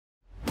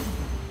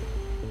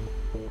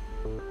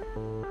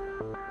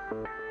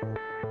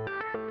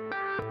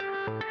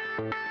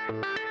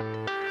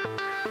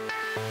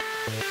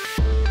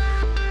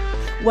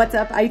What's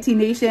up, IT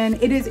Nation?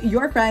 It is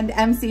your friend,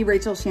 MC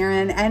Rachel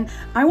Sheerin, and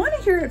I want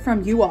to hear it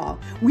from you all.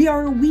 We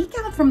are a week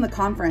out from the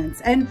conference,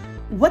 and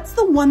what's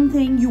the one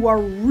thing you are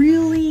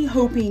really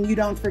hoping you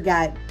don't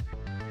forget,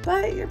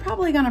 but you're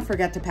probably gonna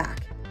forget to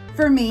pack?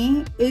 For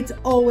me, it's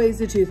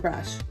always a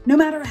toothbrush. No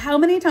matter how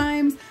many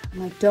times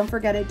I'm like, don't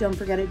forget it, don't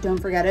forget it, don't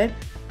forget it,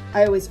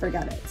 I always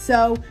forget it.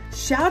 So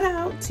shout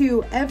out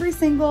to every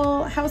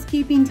single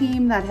housekeeping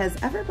team that has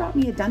ever brought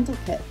me a dental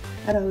kit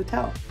at a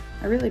hotel.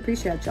 I really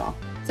appreciate y'all.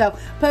 So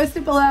post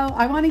it below.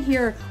 I want to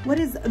hear, what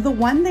is the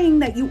one thing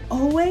that you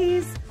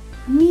always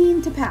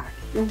mean to pack?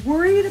 You're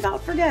worried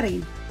about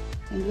forgetting,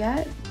 and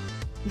yet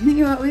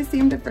you always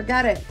seem to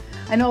forget it.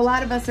 I know a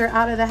lot of us are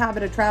out of the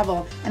habit of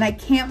travel, and I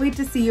can't wait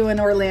to see you in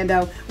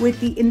Orlando with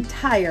the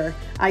entire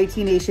IT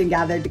Nation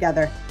gathered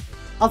together.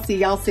 I'll see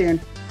y'all soon.